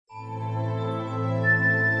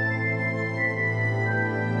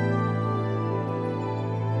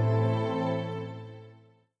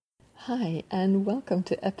Hi, and welcome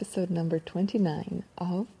to episode number 29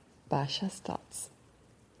 of Basha's Thoughts.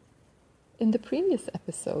 In the previous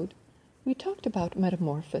episode, we talked about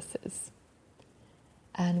metamorphosis,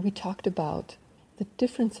 and we talked about the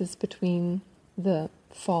differences between the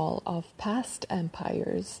fall of past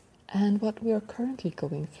empires and what we are currently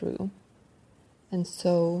going through. And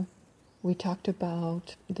so we talked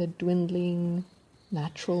about the dwindling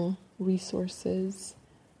natural resources,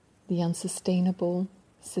 the unsustainable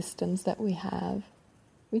systems that we have.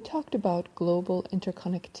 We talked about global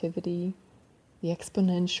interconnectivity, the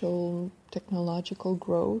exponential technological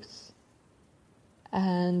growth,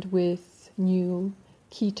 and with new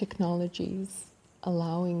key technologies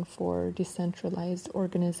allowing for decentralized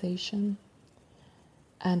organization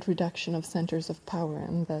and reduction of centers of power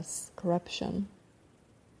and thus corruption.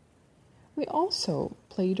 We also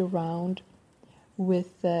played around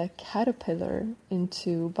with the caterpillar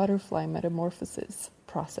into butterfly metamorphosis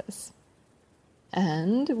process.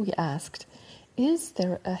 And we asked, is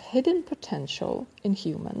there a hidden potential in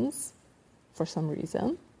humans, for some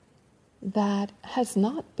reason, that has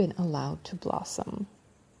not been allowed to blossom?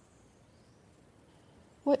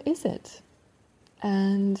 What is it?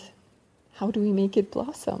 And how do we make it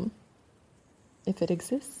blossom, if it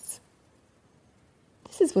exists?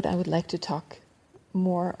 This is what I would like to talk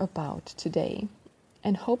more about today,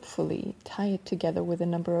 and hopefully tie it together with a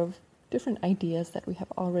number of different ideas that we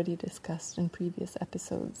have already discussed in previous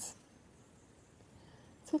episodes.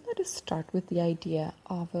 So let us start with the idea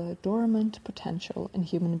of a dormant potential in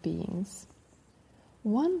human beings.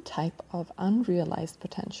 One type of unrealized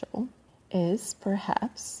potential is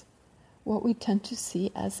perhaps what we tend to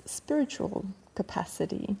see as spiritual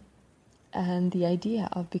capacity, and the idea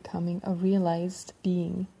of becoming a realized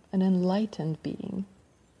being, an enlightened being.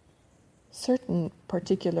 Certain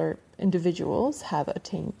particular individuals have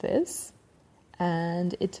attained this,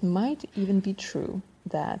 and it might even be true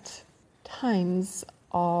that times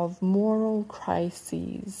of moral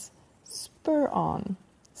crises spur on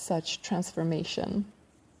such transformation.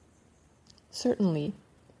 Certainly,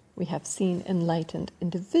 we have seen enlightened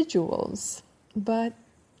individuals, but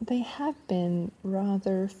they have been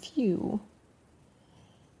rather few.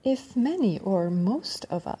 If many or most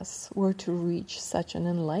of us were to reach such an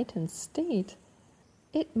enlightened state,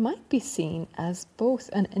 it might be seen as both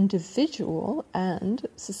an individual and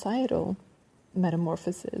societal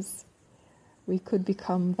metamorphosis. We could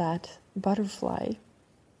become that butterfly.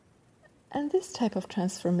 And this type of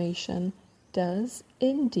transformation does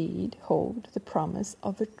indeed hold the promise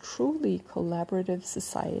of a truly collaborative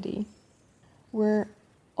society, where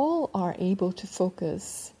all are able to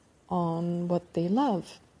focus on what they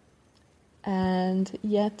love, and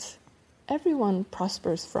yet everyone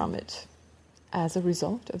prospers from it as a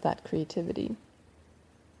result of that creativity.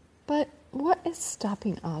 But what is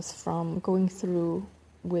stopping us from going through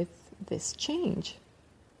with this change?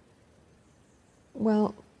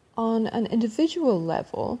 Well, on an individual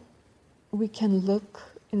level, we can look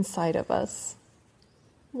inside of us.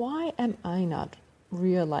 Why am I not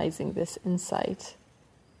realizing this insight?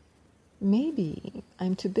 Maybe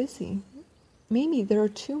I'm too busy. Maybe there are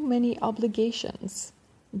too many obligations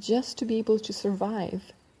just to be able to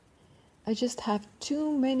survive. I just have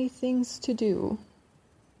too many things to do.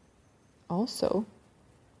 Also,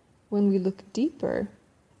 when we look deeper,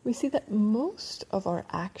 we see that most of our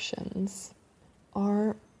actions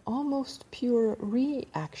are almost pure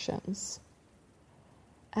reactions.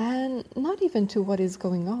 And not even to what is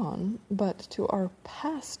going on, but to our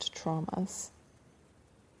past traumas.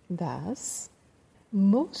 Thus,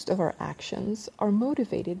 most of our actions are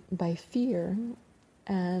motivated by fear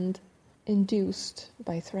and induced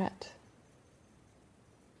by threat.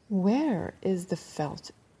 Where is the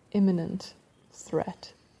felt imminent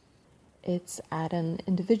threat? It's at an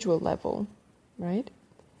individual level, right?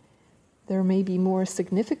 There may be more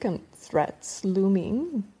significant threats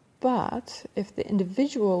looming, but if the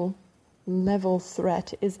individual level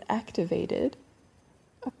threat is activated,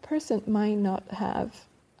 a person might not have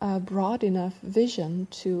a broad enough vision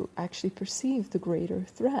to actually perceive the greater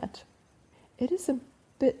threat. It is a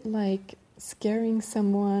bit like scaring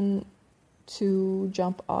someone to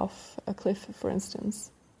jump off a cliff, for instance.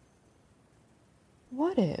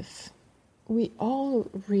 What if we all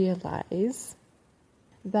realize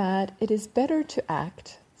that it is better to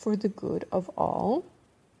act for the good of all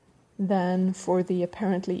than for the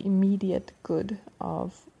apparently immediate good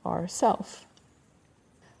of ourself?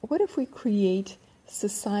 What if we create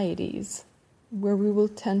societies where we will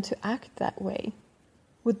tend to act that way?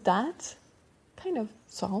 Would that kind of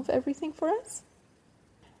solve everything for us?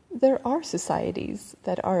 There are societies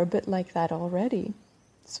that are a bit like that already.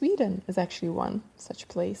 Sweden is actually one such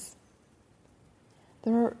place.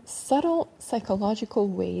 There are subtle psychological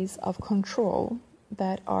ways of control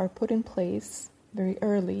that are put in place very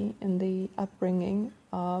early in the upbringing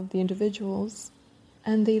of the individuals,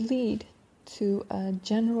 and they lead to a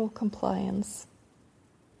general compliance.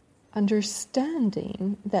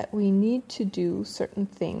 Understanding that we need to do certain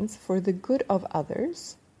things for the good of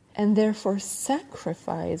others, and therefore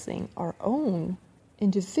sacrificing our own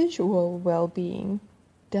individual well-being,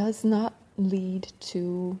 does not lead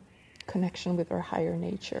to connection with our higher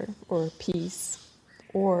nature, or peace,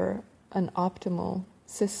 or an optimal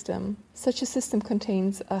system. Such a system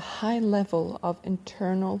contains a high level of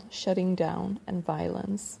internal shutting down and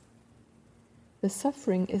violence. The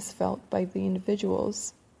suffering is felt by the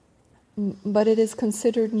individuals, but it is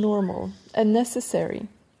considered normal and necessary,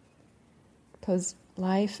 because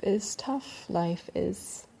life is tough, life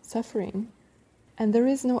is suffering, and there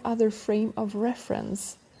is no other frame of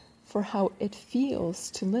reference for how it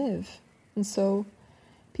feels to live. And so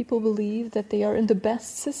people believe that they are in the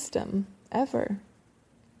best system ever,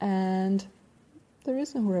 and there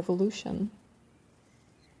is no revolution.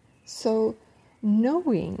 So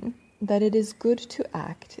knowing that it is good to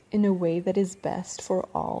act in a way that is best for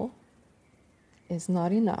all is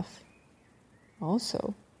not enough.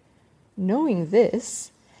 Also, knowing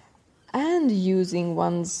this and using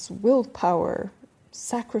one's willpower,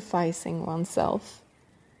 sacrificing oneself,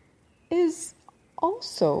 is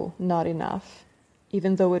also not enough,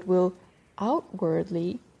 even though it will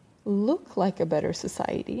outwardly look like a better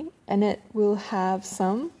society and it will have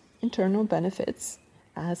some internal benefits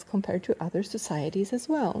as compared to other societies as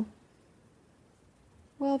well.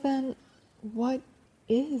 Well then, what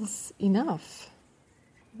is enough?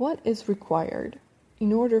 What is required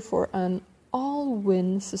in order for an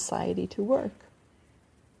all-win society to work?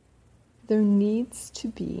 There needs to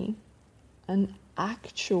be an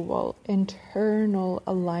actual internal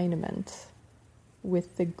alignment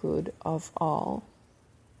with the good of all.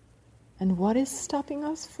 And what is stopping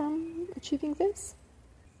us from achieving this?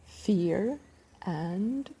 Fear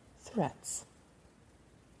and threats.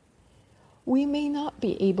 We may not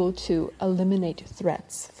be able to eliminate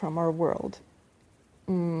threats from our world.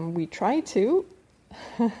 We try to,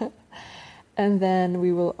 and then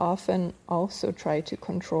we will often also try to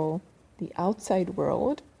control the outside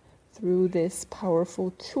world through this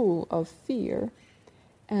powerful tool of fear,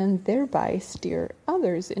 and thereby steer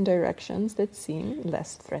others in directions that seem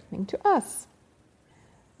less threatening to us.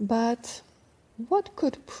 But what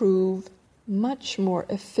could prove much more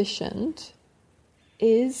efficient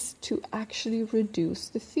is to actually reduce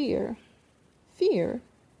the fear. Fear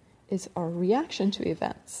is our reaction to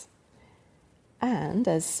events, and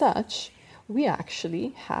as such, we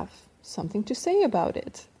actually have something to say about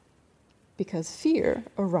it, because fear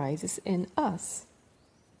arises in us.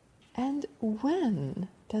 And when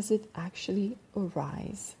does it actually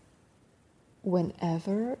arise?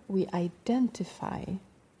 Whenever we identify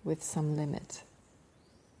with some limit.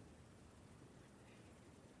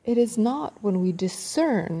 It is not when we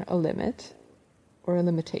discern a limit or a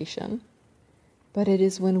limitation, but it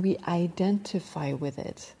is when we identify with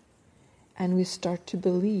it and we start to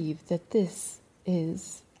believe that this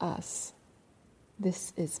is us,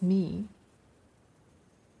 this is me.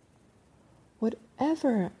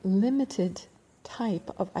 Whatever limited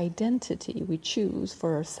type of identity we choose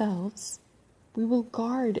for ourselves, we will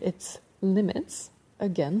guard its limits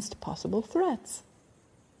against possible threats.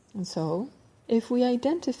 And so, if we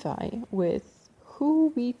identify with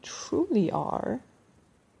who we truly are,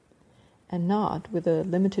 and not with a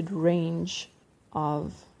limited range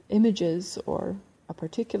of images or a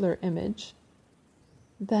particular image,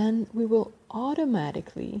 then we will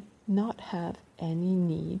automatically not have any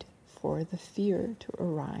need for the fear to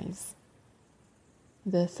arise.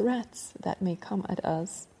 The threats that may come at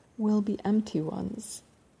us will be empty ones.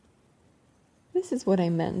 This is what I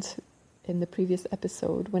meant in the previous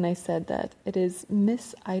episode when I said that it is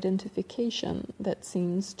misidentification that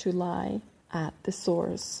seems to lie at the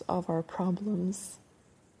source of our problems.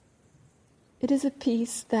 It is a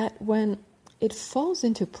piece that when it falls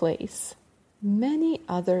into place, many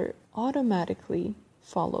other automatically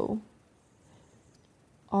follow.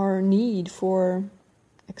 Our need for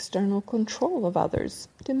external control of others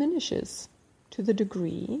diminishes to the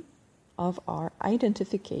degree of our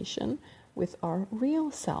identification with our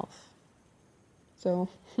real self. So,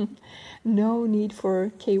 no need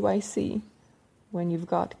for KYC when you've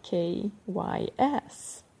got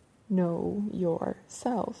KYS, know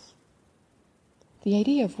yourself. The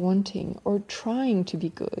idea of wanting or trying to be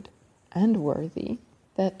good and worthy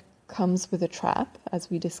that comes with a trap, as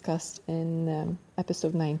we discussed in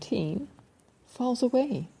episode 19, falls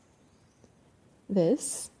away.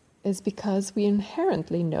 This is because we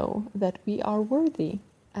inherently know that we are worthy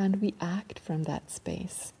and we act from that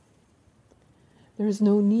space. There is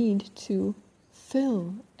no need to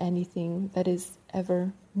fill anything that is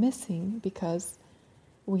ever missing because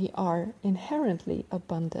we are inherently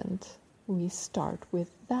abundant. We start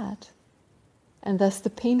with that. And thus the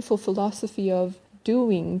painful philosophy of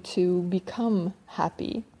doing to become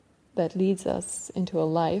happy that leads us into a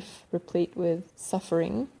life replete with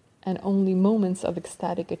suffering and only moments of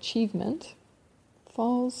ecstatic achievement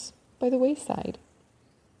falls by the wayside.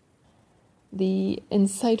 The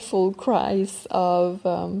insightful cries of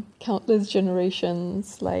countless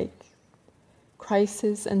generations, like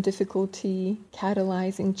crisis and difficulty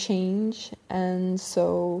catalyzing change, and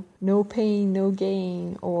so no pain, no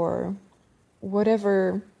gain, or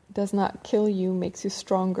whatever does not kill you makes you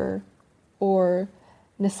stronger, or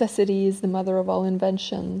necessity is the mother of all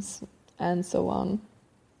inventions, and so on,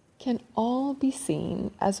 can all be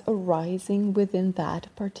seen as arising within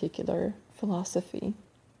that particular philosophy.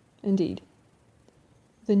 Indeed,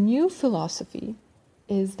 the new philosophy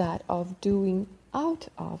is that of doing out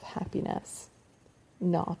of happiness,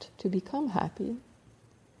 not to become happy.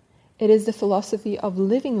 It is the philosophy of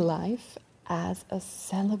living life as a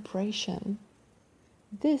celebration.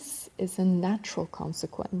 This is a natural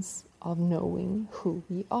consequence of knowing who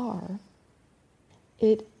we are.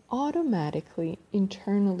 It automatically,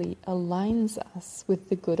 internally aligns us with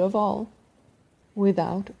the good of all,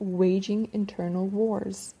 without waging internal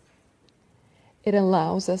wars. It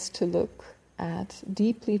allows us to look at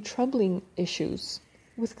deeply troubling issues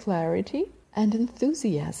with clarity and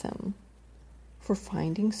enthusiasm for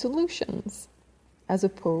finding solutions, as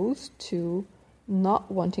opposed to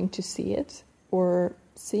not wanting to see it or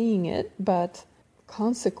seeing it, but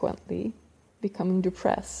consequently becoming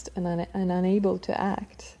depressed and unable to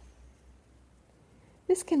act.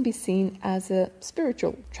 This can be seen as a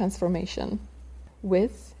spiritual transformation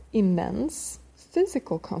with immense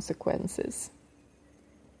physical consequences.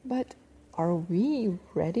 But are we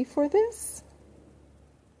ready for this?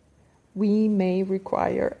 We may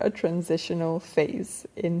require a transitional phase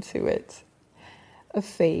into it. A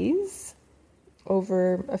phase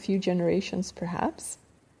over a few generations perhaps.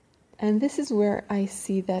 And this is where I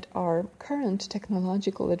see that our current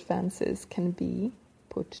technological advances can be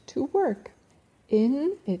put to work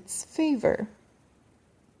in its favor.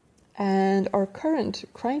 And our current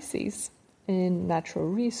crises in natural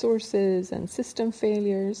resources and system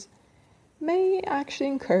failures may actually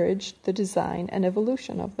encourage the design and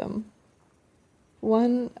evolution of them.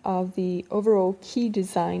 One of the overall key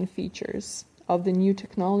design features of the new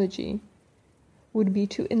technology would be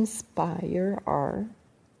to inspire our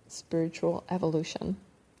spiritual evolution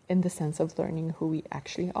in the sense of learning who we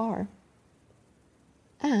actually are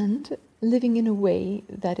and living in a way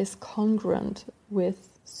that is congruent with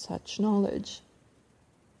such knowledge.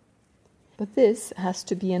 But this has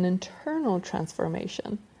to be an internal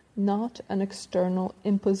transformation, not an external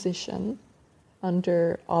imposition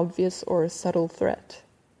under obvious or subtle threat.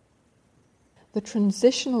 The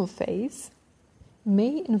transitional phase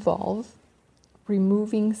may involve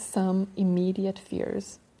removing some immediate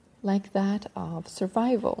fears, like that of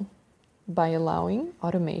survival, by allowing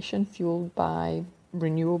automation fueled by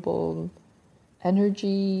renewable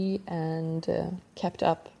energy and kept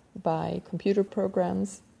up by computer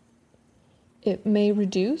programs. It may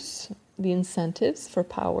reduce the incentives for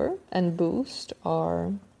power and boost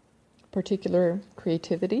our particular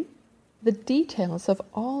creativity. The details of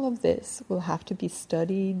all of this will have to be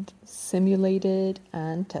studied, simulated,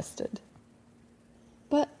 and tested.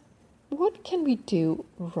 But what can we do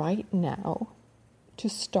right now to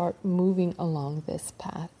start moving along this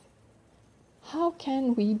path? How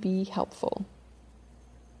can we be helpful?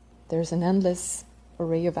 There's an endless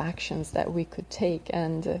array of actions that we could take,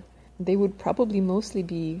 and they would probably mostly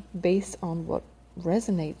be based on what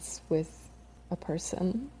resonates with a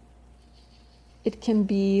person. It can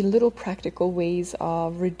be little practical ways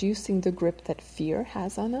of reducing the grip that fear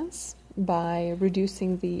has on us by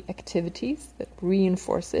reducing the activities that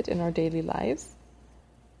reinforce it in our daily lives.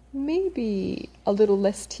 Maybe a little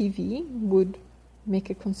less TV would make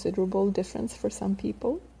a considerable difference for some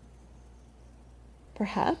people.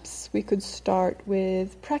 Perhaps we could start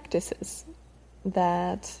with practices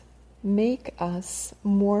that make us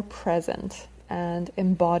more present and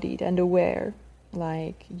embodied and aware,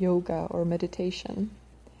 like yoga or meditation.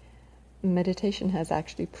 Meditation has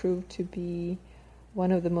actually proved to be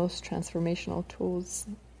one of the most transformational tools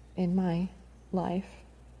in my life.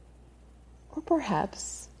 Or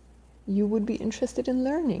perhaps you would be interested in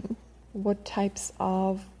learning what types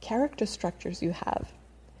of character structures you have,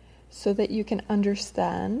 so that you can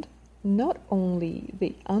understand not only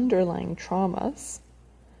the underlying traumas,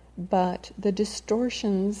 but the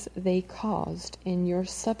distortions they caused in your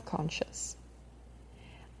subconscious,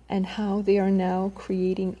 and how they are now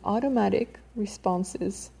creating automatic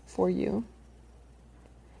responses for you.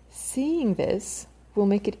 Seeing this will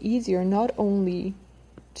make it easier not only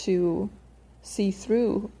to see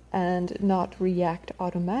through and not react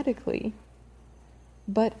automatically,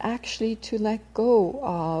 but actually to let go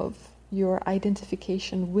of your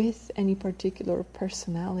identification with any particular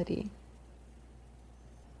personality.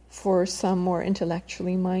 For some more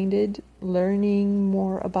intellectually minded, learning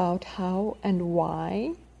more about how and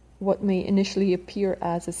why what may initially appear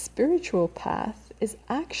as a spiritual path is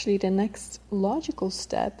actually the next logical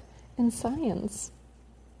step in science.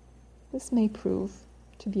 This may prove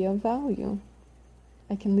to be of value.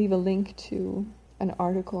 I can leave a link to an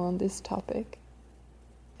article on this topic.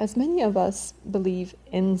 As many of us believe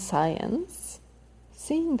in science,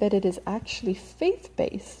 seeing that it is actually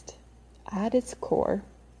faith-based at its core,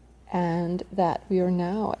 and that we are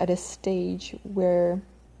now at a stage where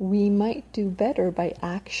we might do better by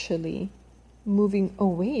actually moving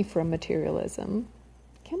away from materialism,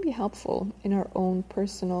 can be helpful in our own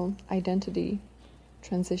personal identity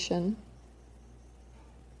transition.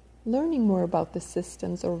 Learning more about the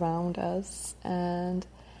systems around us and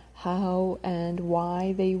how and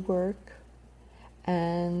why they work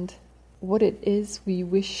and what it is we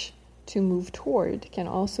wish to move toward can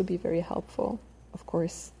also be very helpful. Of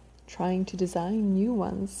course, trying to design new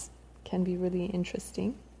ones can be really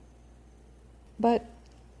interesting. But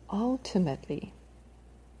ultimately,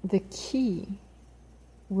 the key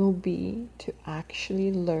will be to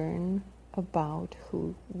actually learn about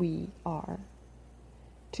who we are,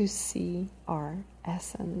 to see our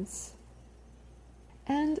essence.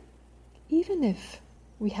 And even if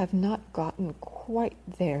we have not gotten quite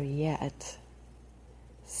there yet,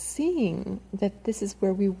 seeing that this is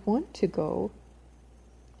where we want to go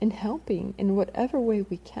and helping in whatever way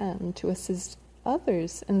we can to assist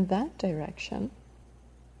others in that direction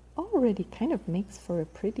already kind of makes for a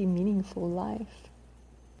pretty meaningful life.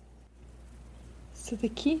 So the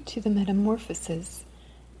key to the metamorphosis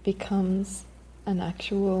becomes an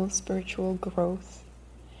actual spiritual growth.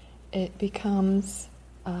 It becomes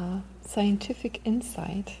a scientific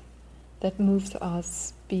insight that moves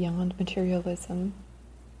us beyond materialism.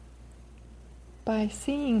 By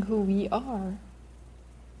seeing who we are,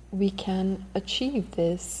 we can achieve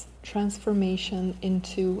this transformation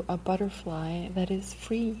into a butterfly that is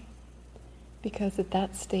free, because at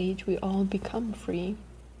that stage we all become free,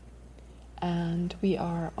 and we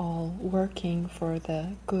are all working for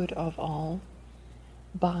the good of all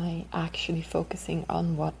by actually focusing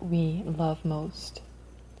on what we love most.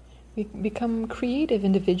 We become creative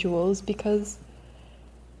individuals because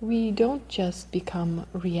we don't just become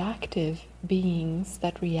reactive beings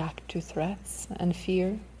that react to threats and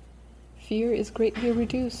fear. Fear is greatly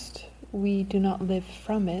reduced. We do not live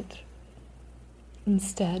from it.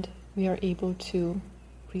 Instead, we are able to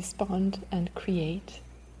respond and create.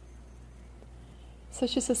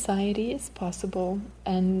 Such a society is possible,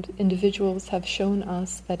 and individuals have shown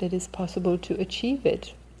us that it is possible to achieve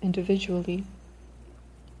it individually.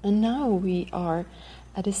 And now we are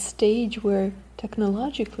at a stage where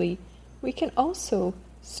technologically we can also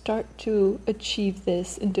start to achieve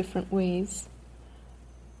this in different ways.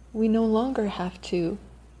 We no longer have to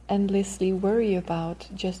endlessly worry about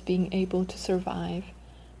just being able to survive.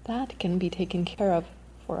 That can be taken care of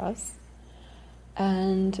for us.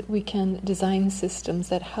 And we can design systems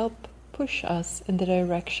that help push us in the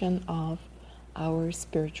direction of our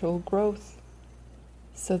spiritual growth,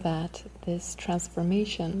 so that this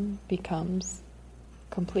transformation becomes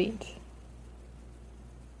complete.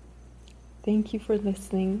 Thank you for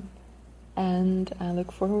listening, and I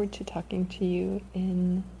look forward to talking to you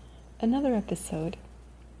in another episode.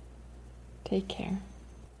 Take care.